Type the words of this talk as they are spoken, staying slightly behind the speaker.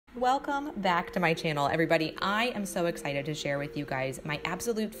Welcome back to my channel, everybody. I am so excited to share with you guys my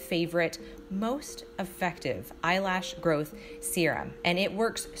absolute favorite, most effective eyelash growth serum. And it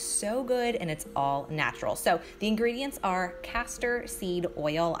works so good and it's all natural. So the ingredients are castor seed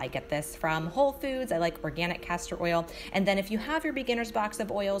oil. I get this from Whole Foods. I like organic castor oil. And then if you have your beginner's box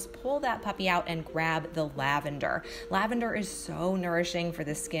of oils, pull that puppy out and grab the lavender. Lavender is so nourishing for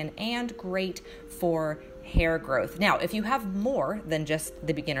the skin and great for hair growth. Now, if you have more than just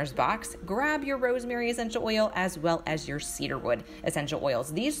the beginner's box, grab your rosemary essential oil as well as your cedarwood essential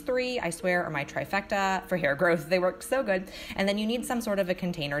oils. These three, I swear, are my trifecta for hair growth. They work so good. And then you need some sort of a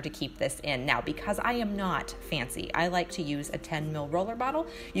container to keep this in. Now, because I am not fancy, I like to use a 10 ml roller bottle.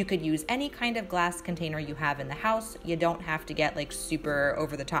 You could use any kind of glass container you have in the house. You don't have to get like super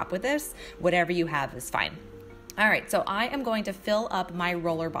over the top with this. Whatever you have is fine. All right, so I am going to fill up my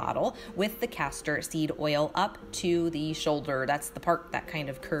roller bottle with the castor seed oil up to the shoulder. That's the part that kind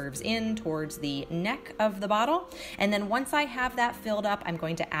of curves in towards the neck of the bottle. And then once I have that filled up, I'm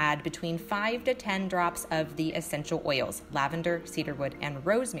going to add between 5 to 10 drops of the essential oils, lavender, cedarwood, and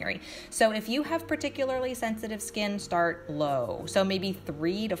rosemary. So if you have particularly sensitive skin, start low. So maybe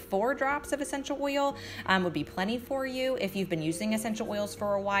 3 to 4 drops of essential oil would be plenty for you. If you've been using essential oils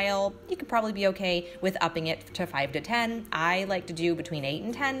for a while, you could probably be okay with upping it to 5 to 10. I like to do between 8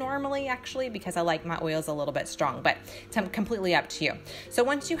 and 10 normally, actually, because I like my oils a little bit strong, but it's completely up to you. So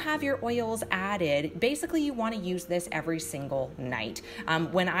once you have your oils added, basically you want to use this every single night.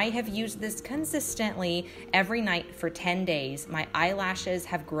 When I have used this consistently every night for 10 days, my eyelashes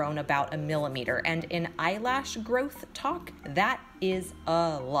have grown about 1 millimeter. And in eyelash growth talk, that is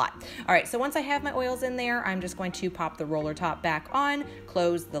a lot. All right, so once I have my oils in there, I'm just going to pop the roller top back on,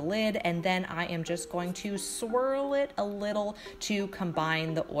 close the lid, and then I am just going to swirl it a little to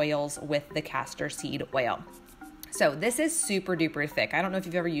combine the oils with the castor seed oil. So this is super duper thick. I don't know if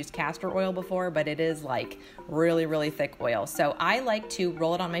you've ever used castor oil before, but it is like really, really thick oil. So I like to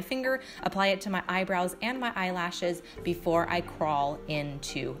roll it on my finger, apply it to my eyebrows and my eyelashes before I crawl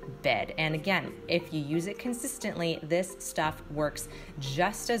into bed. And again, if you use it consistently, this stuff works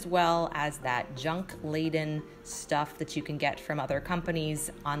just as well as that junk-laden stuff that you can get from other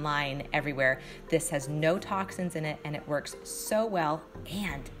companies online everywhere. This has no toxins in it and it works so well,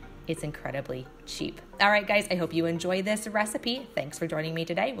 and it's incredibly cheap. All right, guys, I hope you enjoy this recipe. Thanks for joining me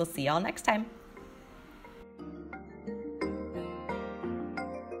today. We'll see y'all next time.